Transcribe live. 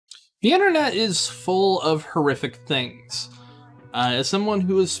The internet is full of horrific things. As someone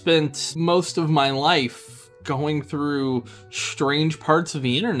who has spent most of my life going through strange parts of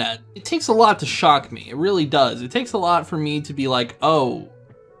the internet, it takes a lot to shock me. It really does. It takes a lot for me to be like, oh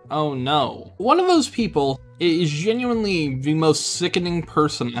no. One of those people is genuinely the most sickening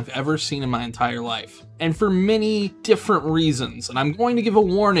person I've ever seen in my entire life. And for many different reasons. And I'm going to give a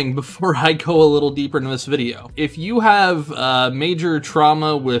warning before I go a little deeper into this video. If you have major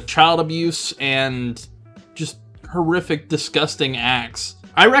trauma with child abuse and just horrific, disgusting acts,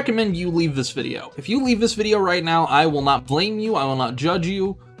 I recommend you leave this video. If you leave this video right now, I will not blame you, I will not judge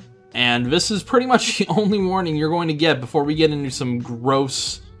you, and this is pretty much the only warning you're going to get before we get into some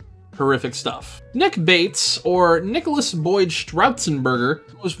gross, horrific stuff. Nick Bates, or Nicholas Boyd Strautzenberger,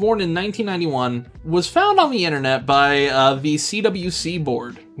 who was born in 1991, was found on the internet by the CWC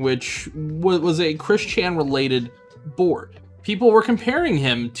board, which was a Christian-related board. People were comparing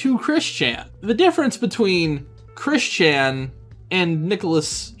him to Christian. The difference between Christian and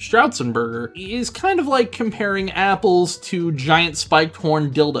Nicholas Strautzenberger is kind of like comparing apples to giant spiked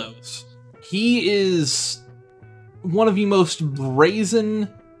horn dildos. He is one of the most brazen,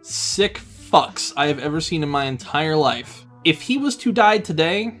 sick fucks I have ever seen in my entire life. If he was to die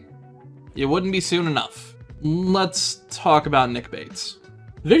today, it wouldn't be soon enough. Let's talk about Nick Bates.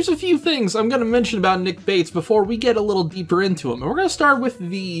 There's a few things I'm going to mention about Nick Bates before we get a little deeper into him. And we're going to start with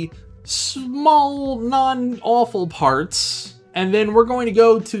the small, non-awful parts, and then we're going to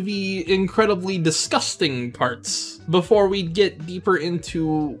go to the incredibly disgusting parts before we get deeper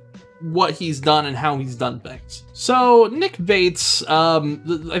into what he's done and how he's done things. So, Nick Bates,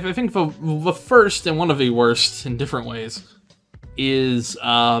 I think the first and one of the worst in different ways is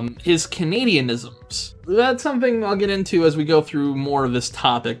his Canadianisms. That's something I'll get into as we go through more of this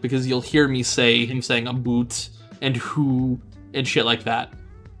topic, because you'll hear me say him saying a boot and who and shit like that.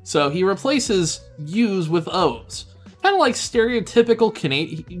 So he replaces U's with O's. Kind of like stereotypical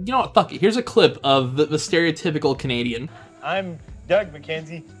Canadian. You know what, fuck it. Here's a clip of the stereotypical Canadian. I'm Doug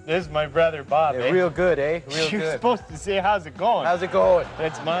McKenzie. This is my brother Bob, yeah, Real good, eh? Real good. You're supposed to say, how's it going? How's it going?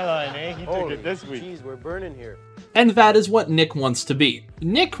 That's my line, eh? He took it this week. Jeez, we're burning here. And that is what Nick wants to be.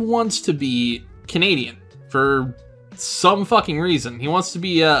 Nick wants to be Canadian for some fucking reason. He wants to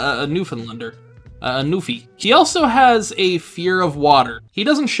be a Newfoundlander. A Newfie. He also has a fear of water. He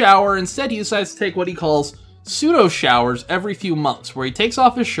doesn't shower. Instead, he decides to take what he calls pseudo showers every few months, where he takes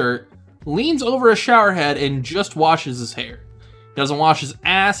off his shirt, leans over a shower head, and just washes his hair. He doesn't wash his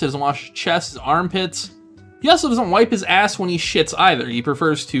ass, he doesn't wash his chest, his armpits. He also doesn't wipe his ass when he shits either. He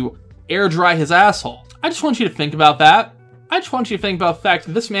prefers to air dry his asshole. I just want you to think about that. I just want you to think about the fact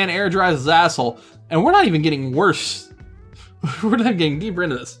that this man air dries his asshole, and we're not even getting worse. We're not getting deeper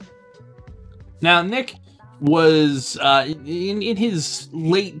into this. Now, Nick was in his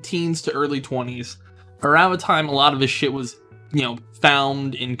late teens to early 20s, around the time a lot of his shit was,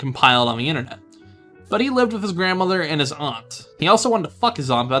 found and compiled on the internet. But he lived with his grandmother and his aunt. He also wanted to fuck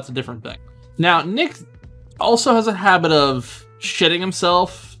his aunt, but that's a different thing. Now, Nick also has a habit of shitting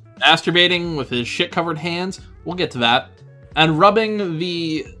himself, masturbating with his shit-covered hands, we'll get to that, and rubbing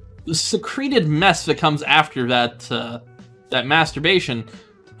the secreted mess that comes after that masturbation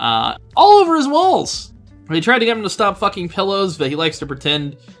all over his walls. They tried to get him to stop fucking pillows that he likes to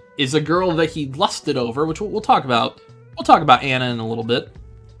pretend is a girl that he lusted over, which we'll talk about. We'll talk about Anna in a little bit.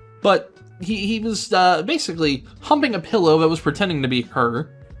 But he was basically humping a pillow that was pretending to be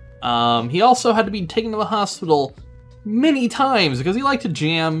her. He also had to be taken to the hospital many times because he liked to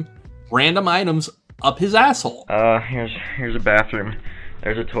jam random items up his asshole. Here's a bathroom.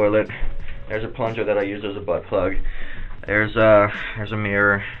 There's a toilet. There's a plunger that I use as a butt plug. There's a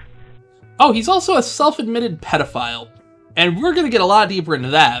mirror. Oh, he's also a self-admitted pedophile. And we're gonna get a lot deeper into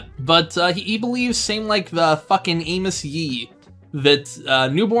that. But he believes, same like the fucking Amos Yee,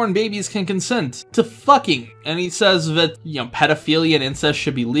 that newborn babies can consent to fucking. And he says that, pedophilia and incest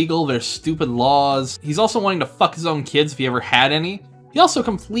should be legal. There's stupid laws. He's also wanting to fuck his own kids if he ever had any. He also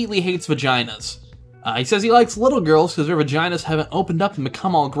completely hates vaginas. He says he likes little girls because their vaginas haven't opened up and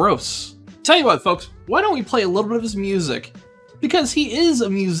become all gross. Tell you what, folks, why don't we play a little bit of his music? Because he is a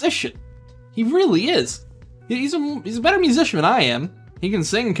musician. He really is. He's a better musician than I am. He can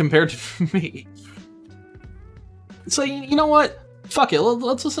sing compared to me. So, you know what? Fuck it,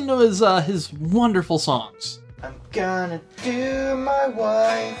 let's listen to his wonderful songs. I'm gonna do my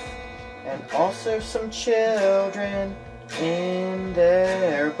wife and also some children in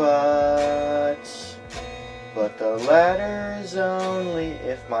their butts. But the latter is only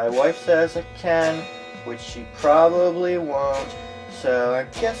if my wife says I can, which she probably won't. So I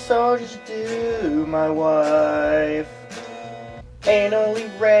guess I'll just do my wife. anally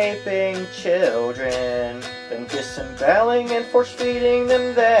raping children, then disemboweling and force-feeding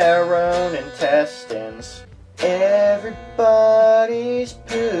them their own intestines. Everybody's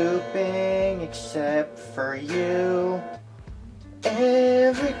pooping except for you.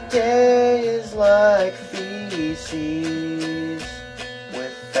 Every day is like feces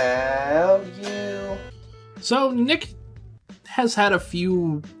without you. So Nick has had a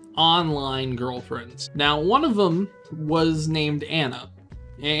few online girlfriends. Now, one of them was named Anna.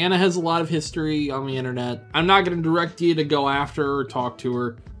 Anna has a lot of history on the internet. I'm not going to direct you to go after her or talk to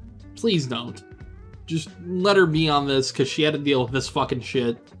her. Please don't. Just let her be on this because she had to deal with this fucking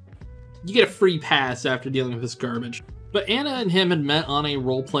shit. You get a free pass after dealing with this garbage. But Anna and him had met on a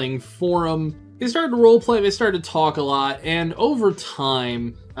role-playing forum. They started to roleplay, they started to talk a lot, and over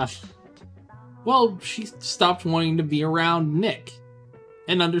time, well, she stopped wanting to be around Nick.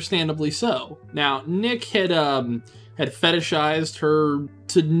 And understandably so. Now, Nick had fetishized her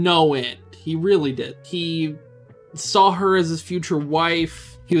to no end. He really did. He saw her as his future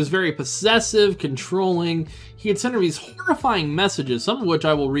wife. He was very possessive, controlling. He had sent her these horrifying messages, some of which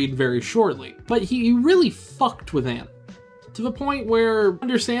I will read very shortly. But he really fucked with Anna. To the point where,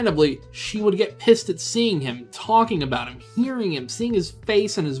 understandably, she would get pissed at seeing him, talking about him, hearing him, seeing his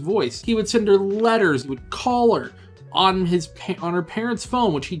face and his voice. He would send her letters, he would call her on her parents'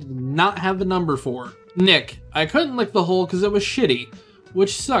 phone, which he did not have the number for. Nick, I couldn't lick the hole because it was shitty,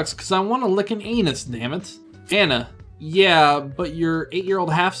 which sucks because I want to lick an anus, damn it. Anna, yeah, but your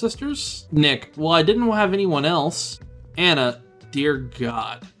 8-year-old half-sisters? Nick, well, I didn't have anyone else. Anna, dear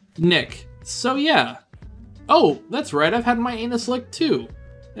God. Nick, so yeah. Oh, that's right, I've had my anus licked too.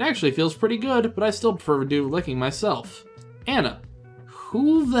 It actually feels pretty good, but I still prefer to do licking myself. Anna,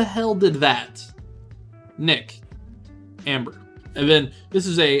 who the hell did that? Nick, Amber. And then this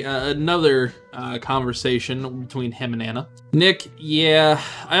is another conversation between him and Anna. Nick, yeah,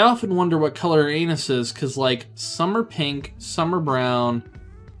 I often wonder what color her anus is, because, like, some are pink, some are brown.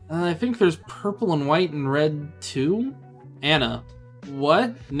 I think there's purple and white and red, too? Anna,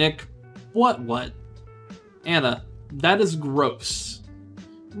 what? Nick, what? Anna, that is gross.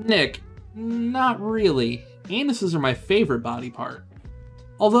 Nick, not really. Anuses are my favorite body part.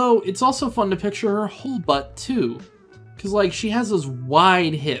 Although, it's also fun to picture her whole butt, too. Because, like, she has those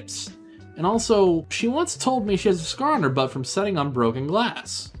wide hips. And also, she once told me she has a scar on her butt from sitting on broken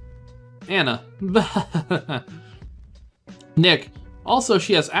glass. Anna. Nick. Also,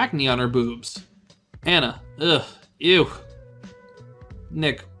 she has acne on her boobs. Anna. Ugh. Ew.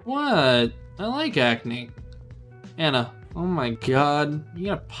 Nick. What? I like acne. Anna. Oh my god. You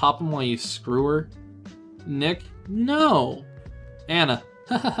gonna pop them while you screw her? Nick. No. Anna.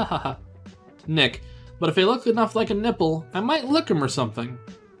 Nick. But if they look enough like a nipple, I might lick them or something.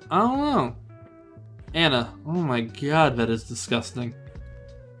 I don't know. Anna, oh my god, that is disgusting.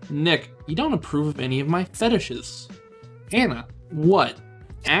 Nick, you don't approve of any of my fetishes. Anna, what?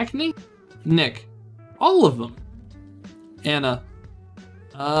 Acne? Nick, all of them. Anna,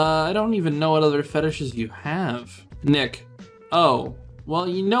 I don't even know what other fetishes you have. Nick, oh, well,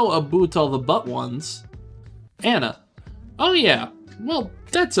 you know about all the butt ones. Anna, oh yeah, well,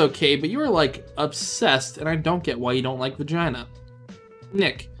 that's okay, but you're, like, obsessed, and I don't get why you don't like vagina.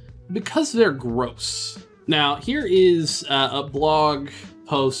 Nick, because they're gross. Now, here is a blog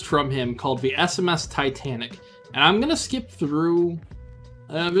post from him called The SMS Titanic, and I'm gonna skip through.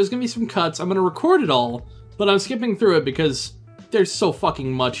 There's gonna be some cuts. I'm gonna record it all, but I'm skipping through it because there's so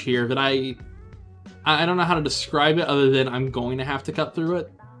fucking much here that I don't know how to describe it other than I'm going to have to cut through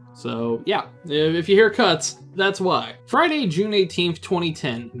it. So, yeah, if you hear cuts, that's why. Friday, June 18th,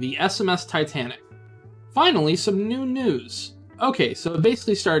 2010, the SMS Titanic. Finally, some new news. Okay, so it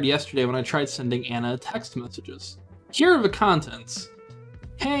basically started yesterday when I tried sending Anna text messages. Here are the contents.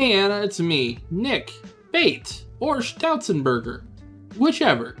 Hey Anna, it's me, Nick, Bait, or Stautzenberger,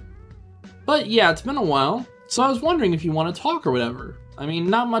 whichever. But yeah, it's been a while, so I was wondering if you want to talk or whatever. I mean,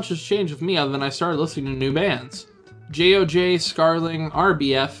 not much has changed with me other than I started listening to new bands. JOJ, Scarling,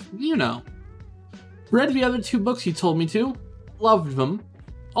 RBF, you know. Read the other 2 books you told me to. Loved them.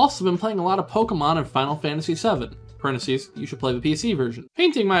 Also been playing a lot of Pokemon and Final Fantasy VII. Parentheses, you should play the PC version.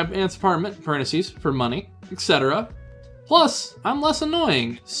 Painting my aunt's apartment, parentheses, for money, etc. Plus, I'm less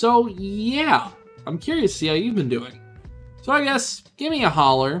annoying, so yeah. I'm curious to see how you've been doing. So I guess, give me a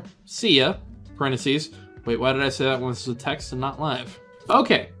holler. See ya. Parentheses. Wait, why did I say that when this is a text and not live?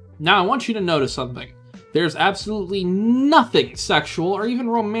 Okay, now I want you to notice something. There's absolutely nothing sexual or even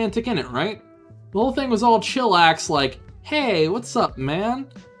romantic in it, right? The whole thing was all chillax like, hey, what's up, man?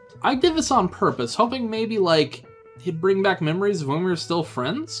 I did this on purpose, hoping maybe, like, he'd bring back memories of when we were still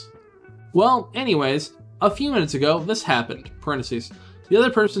friends? Well, anyways, A few minutes ago, this happened. Parentheses. The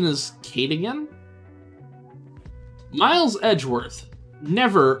other person is Kate again? Miles Edgeworth.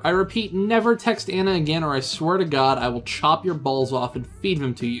 Never, I repeat, never text Anna again or I swear to God I will chop your balls off and feed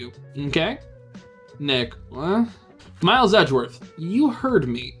them to you. Okay? Nick, what? Miles Edgeworth, you heard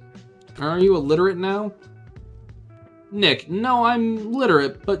me. Are you illiterate now? Nick, no, I'm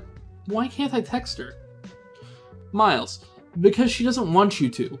literate, but why can't I text her? Miles, because she doesn't want you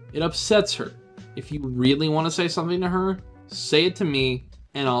to. It upsets her. If you really want to say something to her, say it to me,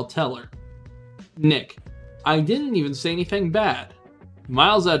 and I'll tell her. Nick, I didn't even say anything bad.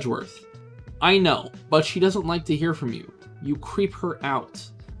 Miles Edgeworth, I know, but she doesn't like to hear from you. You creep her out.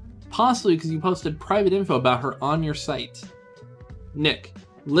 Possibly because you posted private info about her on your site. Nick,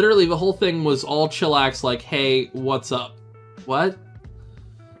 literally the whole thing was all chillax like, hey, what's up? What?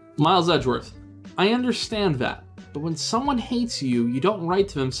 Miles Edgeworth, I understand that, but when someone hates you, you don't write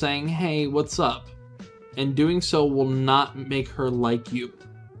to them saying, hey, what's up? And doing so will not make her like you.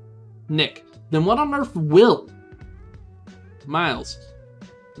 Nick, then what on earth will? Miles,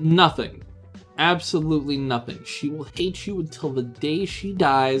 nothing. Absolutely nothing. She will hate you until the day she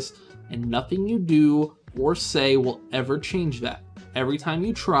dies, and nothing you do or say will ever change that. Every time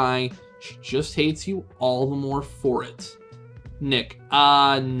you try, she just hates you all the more for it. Nick,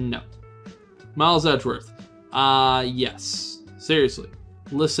 no. Miles Edgeworth, yes. Seriously,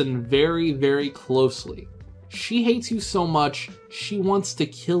 listen very, very closely. She hates you so much, she wants to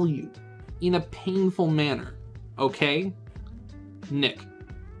kill you. In a painful manner, okay? Nick,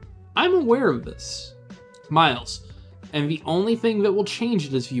 I'm aware of this. Miles, and the only thing that will change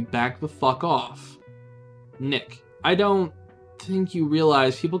it is if you back the fuck off. Nick, I don't think you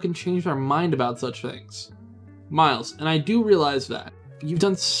realize people can change their mind about such things. Miles, and I do realize that. You've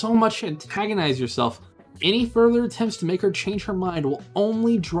done so much to antagonize yourself. Any further attempts to make her change her mind will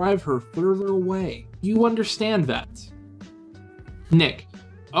only drive her further away. You understand that. Nick,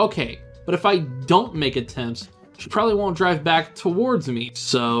 okay, but if I don't make attempts, she probably won't drive back towards me,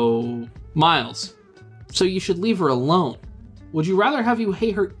 so... Miles, so you should leave her alone. Would you rather have you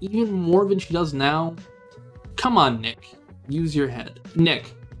hate her even more than she does now? Come on, Nick. Use your head.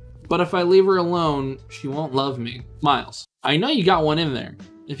 Nick, but if I leave her alone, she won't love me. Miles, I know you got one in there.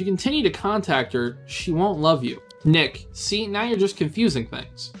 If you continue to contact her, she won't love you. Nick, see, now you're just confusing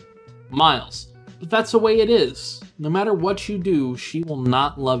things. Miles, but that's the way it is. No matter what you do, she will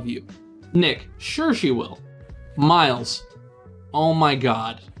not love you. Nick, sure she will. Miles, oh my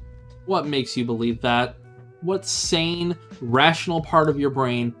God. What makes you believe that? What sane, rational part of your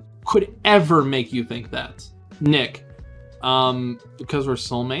brain could ever make you think that? Nick, because we're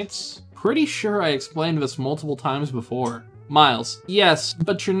soulmates? Pretty sure I explained this multiple times before. Miles, yes,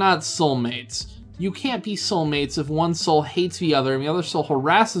 but you're not soulmates. You can't be soulmates if one soul hates the other and the other soul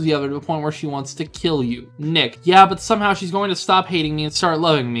harasses the other to the point where she wants to kill you. Nick, yeah, but somehow she's going to stop hating me and start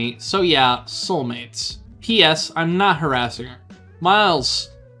loving me, so yeah, soulmates. P.S. I'm not harassing her.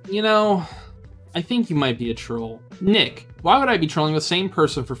 Miles, you know, I think you might be a troll. Nick, why would I be trolling the same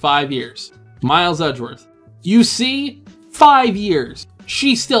person for 5 years? Miles Edgeworth, you see? 5 years.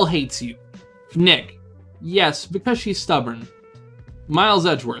 She still hates you. Nick, yes, because she's stubborn. Miles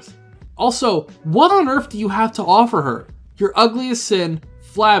Edgeworth, also, what on earth do you have to offer her? You're ugly as sin,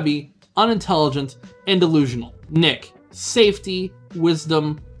 flabby, unintelligent, and delusional. Nick, safety,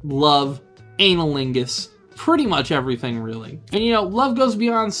 wisdom, love, analingus, pretty much everything really. And you know, love goes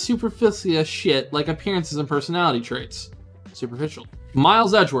beyond superficial shit like appearances and personality traits. Superficial.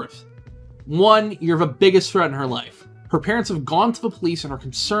 Miles Edgeworth, 1, you're the biggest threat in her life. Her parents have gone to the police and are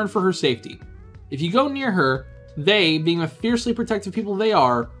concerned for her safety. If you go near her, they, being the fiercely protective people they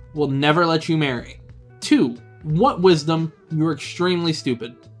are, will never let you marry. 2, what wisdom, you're extremely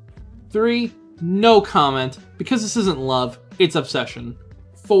stupid. 3, no comment, because this isn't love, it's obsession.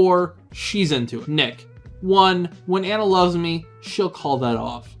 4, she's into it. Nick, 1, when Anna loves me, she'll call that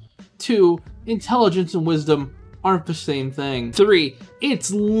off. 2, intelligence and wisdom aren't the same thing. 3,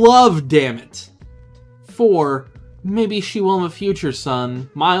 it's love, damn it. 4, maybe she will in the future, son.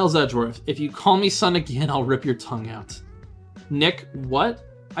 Miles Edgeworth, if you call me son again, I'll rip your tongue out. Nick, what?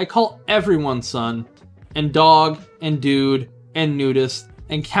 I call everyone son, and dog, and dude, and nudist,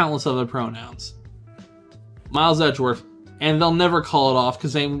 and countless other pronouns. Miles Edgeworth, and they'll never call it off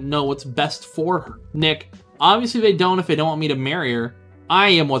because they know what's best for her. Nick, obviously they don't if they don't want me to marry her. I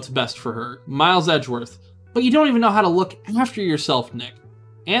am what's best for her. Miles Edgeworth, but you don't even know how to look after yourself, Nick.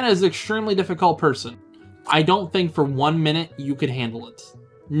 Anna is an extremely difficult person. I don't think for 1 minute you could handle it.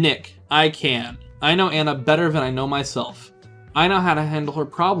 Nick, I can. I know Anna better than I know myself. I know how to handle her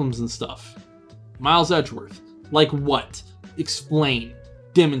problems and stuff. Miles Edgeworth, like what? Explain.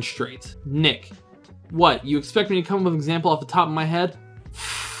 Demonstrate. Nick, What, you expect me to come up with an example off the top of my head?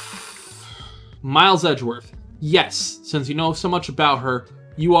 Miles Edgeworth. Yes, since you know so much about her,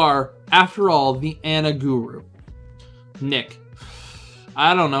 you are, after all, the Anna guru. Nick.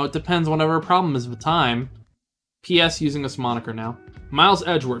 I don't know, it depends on whatever her problem is at the time. P.S. using this moniker now. Miles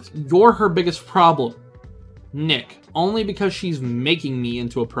Edgeworth. You're her biggest problem. Nick. Only because she's making me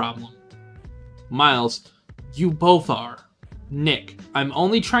into a problem. Miles. You both are. Nick. I'm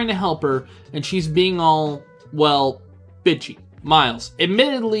only trying to help her, and she's being all, well, bitchy. Miles.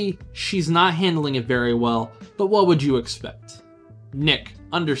 Admittedly, she's not handling it very well, but what would you expect? Nick.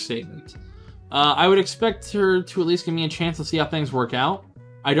 Understatement. I would expect her to at least give me a chance to see how things work out.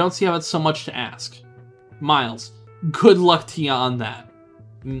 I don't see how it's so much to ask. Miles. Good luck to you on that.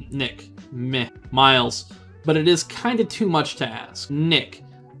 Nick. Meh. Miles. But it is kinda too much to ask. Nick.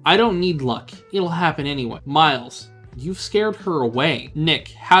 I don't need luck. It'll happen anyway. Miles. You've scared her away.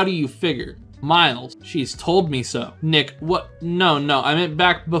 Nick. How do you figure? Miles. She's told me so. Nick. What? No, I meant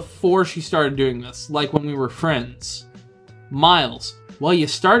back before she started doing this. Like when we were friends. Miles. Well, you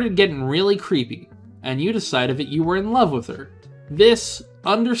started getting really creepy, and you decided that you were in love with her. This,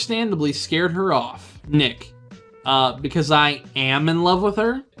 understandably, scared her off. Nick. Because I am in love with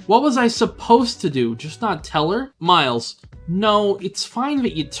her? What was I supposed to do? Just not tell her? Miles. No, it's fine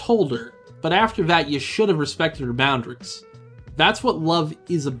that you told her, but after that you should have respected her boundaries. That's what love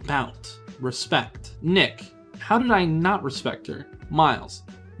is about. Respect. Nick. How did I not respect her? Miles.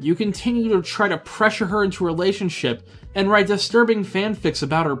 You continue to try to pressure her into a relationship and write disturbing fanfics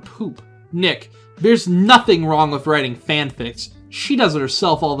about her poop. Nick. There's nothing wrong with writing fanfics. She does it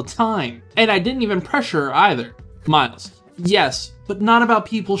herself all the time. And I didn't even pressure her either. Miles. Yes, but not about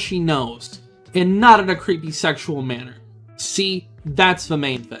people she knows. And not in a creepy sexual manner. See, that's the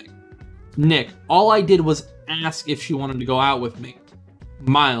main thing. Nick. All I did was ask if she wanted to go out with me.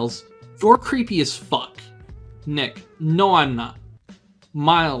 Miles. You're creepy as fuck. Nick. No, I'm not.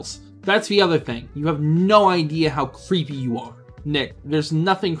 Miles. That's the other thing. You have no idea how creepy you are. Nick. There's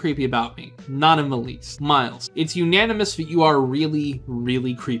nothing creepy about me. Not in the least. Miles. It's unanimous that you are really,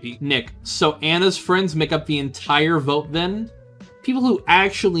 really creepy. Nick. So Anna's friends make up the entire vote then? People who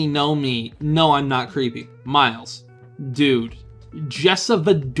actually know me know I'm not creepy. Miles. Dude. Jessa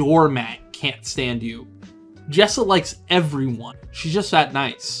the doormat can't stand you. Jessa likes everyone. She's just that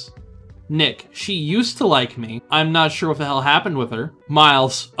nice. Nick. She used to like me. I'm not sure what the hell happened with her.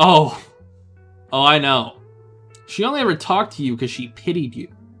 Miles. Oh, I know. She only ever talked to you because she pitied you.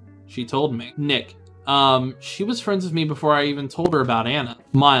 She told me. Nick. She was friends with me before I even told her about Anna.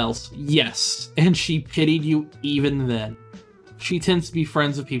 Miles. Yes, and she pitied you even then. She tends to be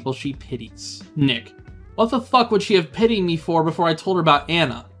friends with people she pities. Nick. What the fuck would she have pitied me for before I told her about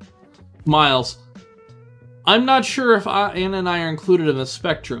Anna? Miles. I'm not sure if Anna and I are included in the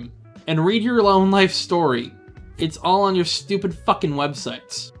spectrum. And read your own life story. It's all on your stupid fucking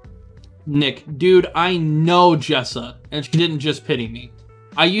websites. Nick. Dude, I know Jessa, and she didn't just pity me.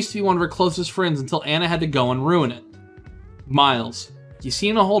 I used to be one of her closest friends until Anna had to go and ruin it. Miles. You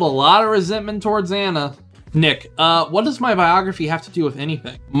seem to hold a lot of resentment towards Anna. Nick. What does my biography have to do with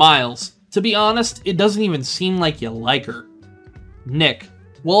anything? Miles. To be honest, it doesn't even seem like you like her. Nick.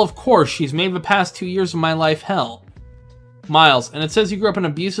 Well, of course, she's made the past 2 years of my life hell. Miles. And it says you grew up in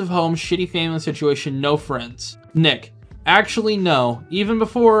an abusive home, shitty family situation, no friends. Nick. Actually, no. Even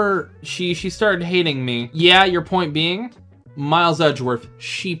before she started hating me. Yeah, your point being? Miles Edgeworth.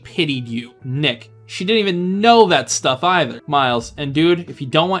 She pitied you. Nick. She didn't even know that stuff either. Miles. And dude, if you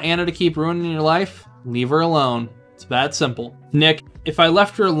don't want Anna to keep ruining your life, leave her alone. It's that simple. Nick. If I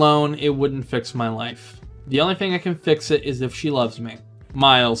left her alone, it wouldn't fix my life. The only thing that can fix it is if she loves me.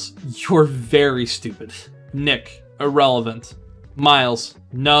 Miles. You're very stupid. Nick. Irrelevant. Miles.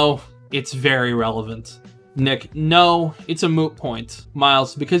 No, it's very relevant. Nick. No, it's a moot point.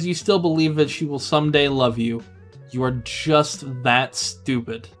 Miles. Because you still believe that she will someday love you. You are just that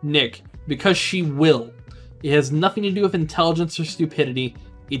stupid. Nick. Because she will. It has nothing to do with intelligence or stupidity.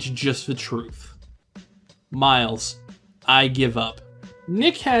 It's just the truth. Miles. I give up.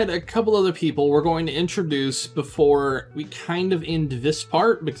 Nick had a couple other people we're going to introduce before we kind of end this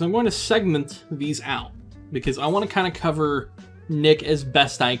part, because I'm going to segment these out, because I want to kind of cover Nick as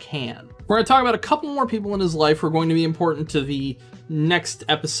best I can. We're going to talk about a couple more people in his life who are going to be important to the next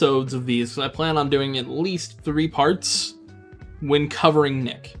episodes of these, because I plan on doing at least 3 parts when covering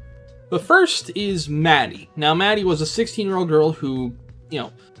Nick. The first is Maddie. Now, Maddie was a 16-year-old girl who,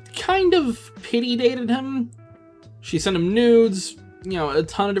 kind of pity dated him. She sent him nudes, a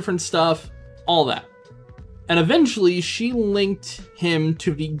ton of different stuff, all that. And eventually, she linked him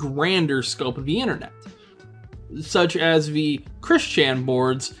to the grander scope of the internet. such as the Christian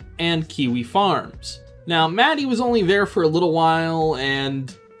boards and Kiwi Farms. Now, Maddie was only there for a little while,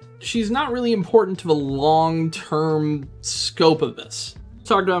 and she's not really important to the long-term scope of this.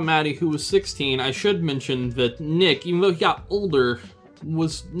 Talked about Maddie, who was 16. I should mention that Nick, even though he got older,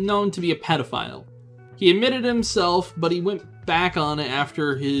 was known to be a pedophile. He admitted himself, but he went back on it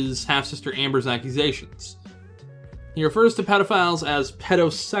after his half-sister Amber's accusations. He refers to pedophiles as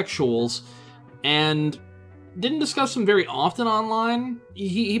pedosexuals, and didn't discuss them very often online.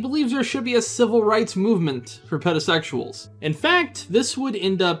 He believes there should be a civil rights movement for pedosexuals. In fact, this would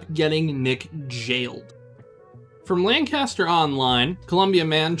end up getting Nick jailed. From Lancaster Online, Columbia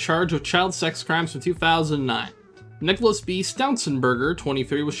man charged with child sex crimes from 2009. Nicholas B. Stoutzenberger,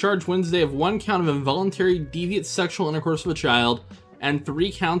 23, was charged Wednesday of 1 count of involuntary deviant sexual intercourse with a child and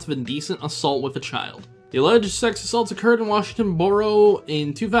 3 counts of indecent assault with a child. The alleged sex assaults occurred in Washington Borough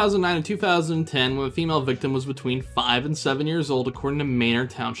in 2009 and 2010 when the female victim was between 5 and 7 years old, according to Manor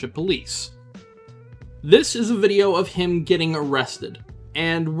Township Police. This is a video of him getting arrested,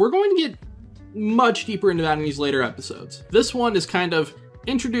 and we're going to get much deeper into that in these later episodes. This one is kind of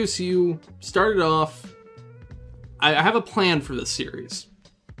introduce you, start it off. I have a plan for this series.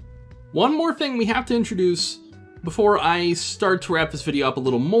 One more thing we have to introduce before I start to wrap this video up a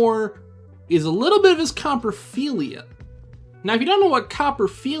little more is a little bit of his coprophilia. Now, if you don't know what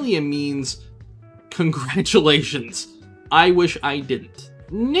coprophilia means, congratulations. I wish I didn't.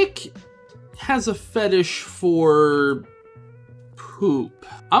 Nick has a fetish for poop.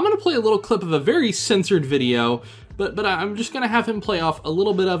 I'm gonna play a little clip of a very censored video, but I'm just gonna have him play off a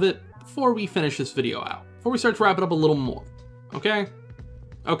little bit of it before we finish this video out. Before we start to wrap it up a little more, okay?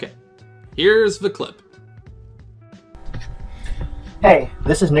 Okay, here's the clip. Hey,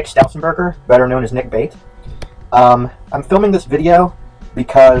 this is Nick Stoutzenberger, better known as Nick Bate. I'm filming this video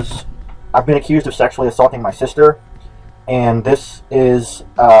because I've been accused of sexually assaulting my sister, and this is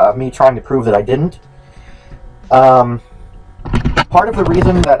me trying to prove that I didn't. Part of the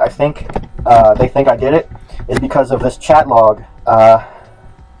reason that I think they think I did it is because of this chat log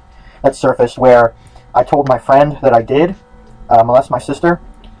that surfaced where I told my friend that I did molest my sister.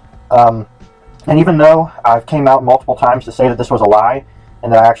 And even though I've came out multiple times to say that this was a lie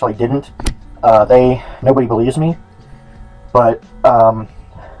and that I actually didn't, nobody believes me. But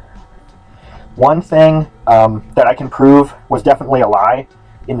one thing that I can prove was definitely a lie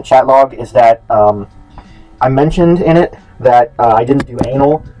in the chat log is that I mentioned in it that I didn't do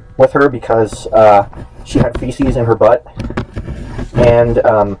anal with her because she had feces in her butt. And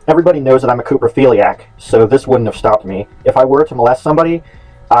everybody knows that I'm a coprophiliac, so this wouldn't have stopped me. If I were to molest somebody,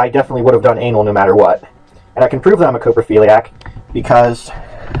 I definitely would have done anal no matter what. And I can prove that I'm a coprophiliac because...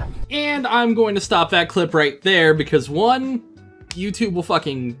 And I'm going to stop that clip right there because, one, YouTube will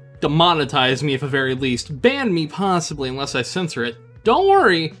fucking demonetize me at the very least. Ban me, possibly, unless I censor it. Don't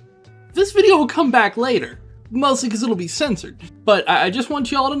worry, this video will come back later. Mostly because it'll be censored. But I just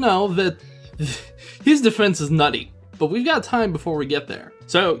want y'all to know that his defense is nutty. But we've got time before we get there.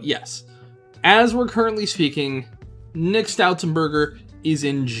 So, yes. As we're currently speaking, Nick Stoutzenberger is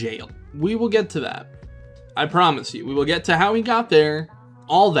in jail. We will get to that. I promise you. We will get to how he got there.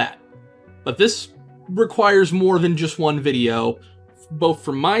 All that. But this requires more than just one video. Both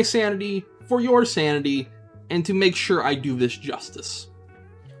for my sanity, for your sanity, and to make sure I do this justice.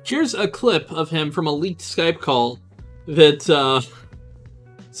 Here's a clip of him from a leaked Skype call that,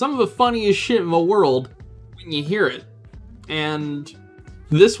 some of the funniest shit in the world when you hear it. And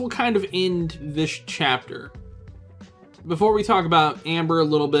this will kind of end this chapter. Before we talk about Amber a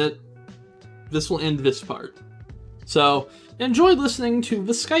little bit, this will end this part. So, enjoy listening to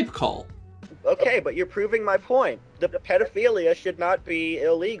the Skype call. Okay, but you're proving my point. The pedophilia should not be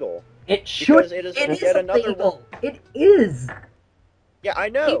illegal. It should. Because it is yet another illegal. It is. Yeah, I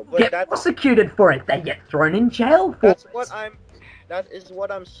know, People but get that's prosecuted for it. They get thrown in jail for that's it. that is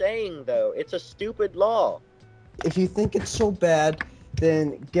what I'm saying though. It's a stupid law. If you think it's so bad,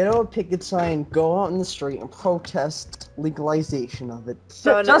 then get out a picket sign, go out in the street, and protest legalization of it.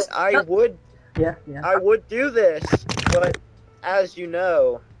 Son, I would do this, but as you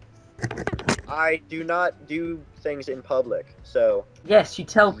know, I do not do things in public. So yes, you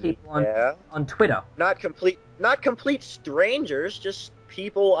tell people on Twitter. Not complete strangers, just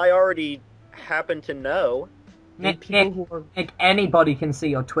people I already happen to know. Nick, anybody can see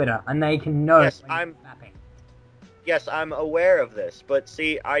your Twitter, and they can know. Yes, Yes, I'm aware of this, but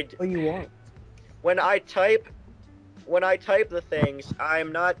see, What do you want? When I type the things,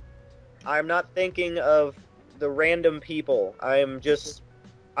 I'm not thinking of the random people.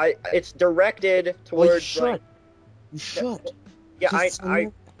 It's directed towards You should.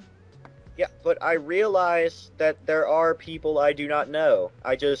 Yeah, Yeah, but I realize that there are people I do not know.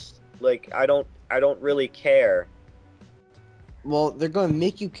 I just, like, I don't really care. Well, they're gonna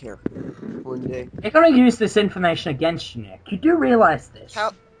make you care one day. They're gonna use this information against you, Nick. You do realize this.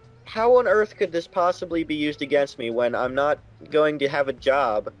 How on earth could this possibly be used against me when I'm not going to have a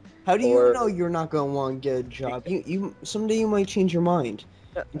job? How do you know you're not gonna want to get a job? You someday you might change your mind.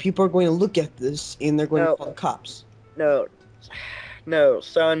 And people are going to look at this and they're going to call the cops. No,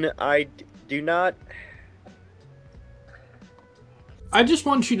 son, I do not. I just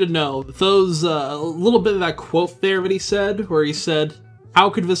want you to know those a little bit of that quote there that he said, where he said, "How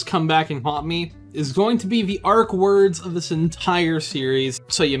could this come back and haunt me?" is going to be the arc words of this entire series.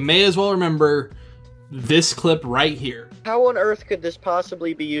 So you may as well remember this clip right here. How on earth could this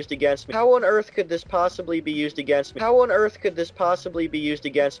possibly be used against me? How on earth could this possibly be used against me? How on earth could this possibly be used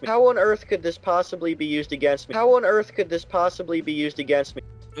against me? How on earth could this possibly be used against me? How on earth could this possibly be used against me?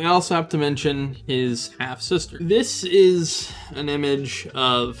 I also have to mention his half-sister. This is an image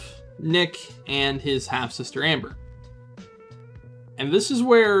of Nick and his half-sister Amber. And this is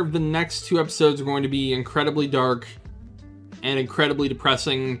where the next 2 episodes are going to be incredibly dark and incredibly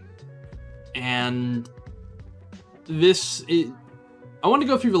depressing. And I want to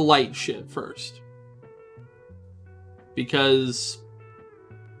go through the light shit first. Because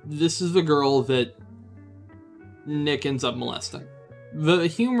this is the girl that Nick ends up molesting. The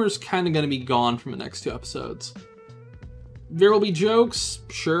humor's kind of going to be gone from the next 2 episodes. There will be jokes,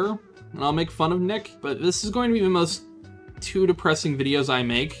 sure, and I'll make fun of Nick, but this is going to be the most 2 depressing videos I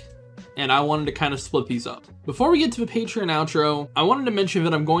make, and I wanted to kind of split these up. Before we get to the Patreon outro, I wanted to mention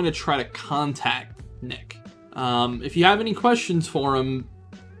that I'm going to try to contact Nick. If you have any questions for him,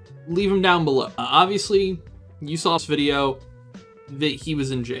 leave them down below. Obviously, you saw this video that he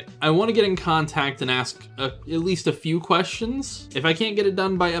was in jail. I want to get in contact and ask at least a few questions. If I can't get it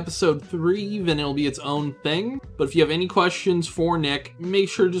done by episode 3, then it'll be its own thing. But if you have any questions for Nick, make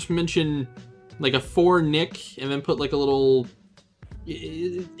sure to just mention like a for Nick and then put like a little,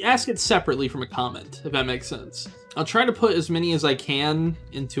 ask it separately from a comment, if that makes sense. I'll try to put as many as I can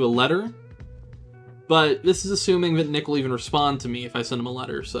into a letter, but this is assuming that Nick will even respond to me if I send him a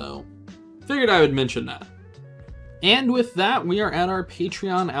letter, so figured I would mention that. And with that, we are at our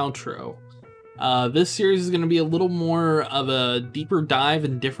Patreon outro. This series is going to be a little more of a deeper dive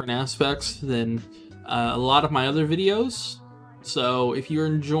in different aspects than a lot of my other videos. So if you're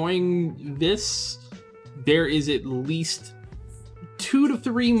enjoying this, there is at least 2 to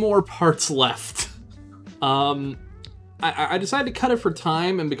 3 more parts left. I decided to cut it for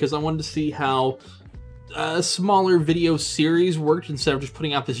time and because I wanted to see how a smaller video series worked instead of just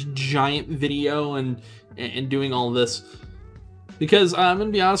putting out this giant video and doing all this. Because I'm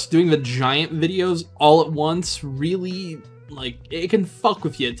gonna be honest, doing the giant videos all at once really, like, it can fuck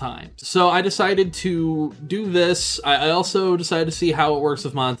with you at times. So I decided to do this. I also decided to see how it works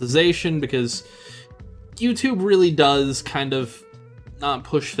with monetization, because YouTube really does kind of not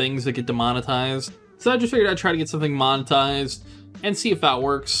push things that get demonetized. So I just figured I'd try to get something monetized and see if that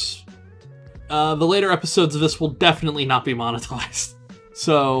works. The later episodes of this will definitely not be monetized.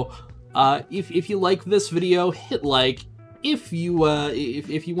 So if you like this video, hit like. If you want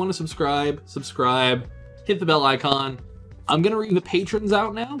to subscribe, hit the bell icon. I'm gonna read the patrons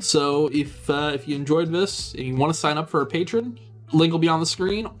out now, so if you enjoyed this and you want to sign up for a patron, link will be on the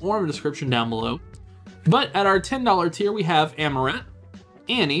screen or in the description down below. But at our $10 tier, we have Amaret,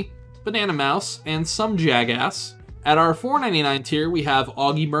 Annie, Banana Mouse, and some Jackass. At our $4.99 tier, we have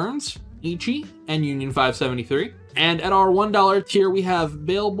Augie Burns, Ichi, and Union 573. And at our $1 tier, we have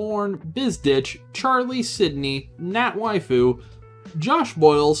Baleborn, Bizditch, Charlie, Sydney, Nat Waifu, Josh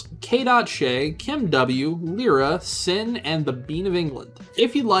Boyles, K. Shay, Kim W, Lyra, Sin, and the Bean of England.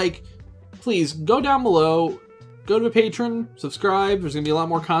 If you'd like, please go down below, go to a patron, subscribe. There's gonna be a lot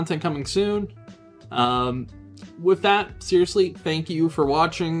more content coming soon. With that, seriously, thank you for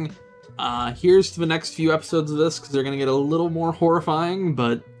watching. Here's to the next few episodes of this, because they're gonna get a little more horrifying,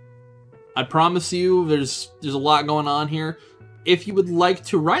 but I promise you there's a lot going on here. If you would like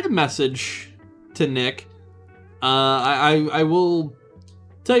to write a message to Nick, I will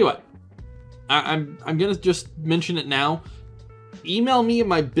tell you what. I'm gonna just mention it now. Email me at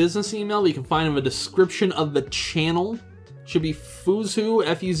my business email that you can find in the description of the channel. Should be Fuzhou,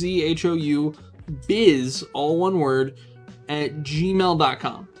 F-U-Z-H-O-U, biz, all one word, at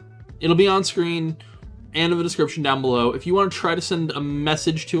gmail.com. It'll be on screen and in the description down below. If you want to try to send a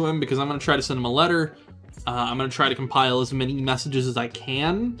message to him, because I'm going to try to send him a letter, I'm going to try to compile as many messages as I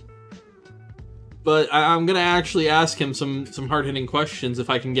can. But I'm going to actually ask him some hard-hitting questions if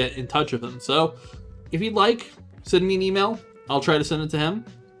I can get in touch with him. So if you'd like, send me an email. I'll try to send it to him.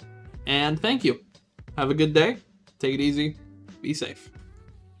 And thank you. Have a good day. Take it easy. Be safe.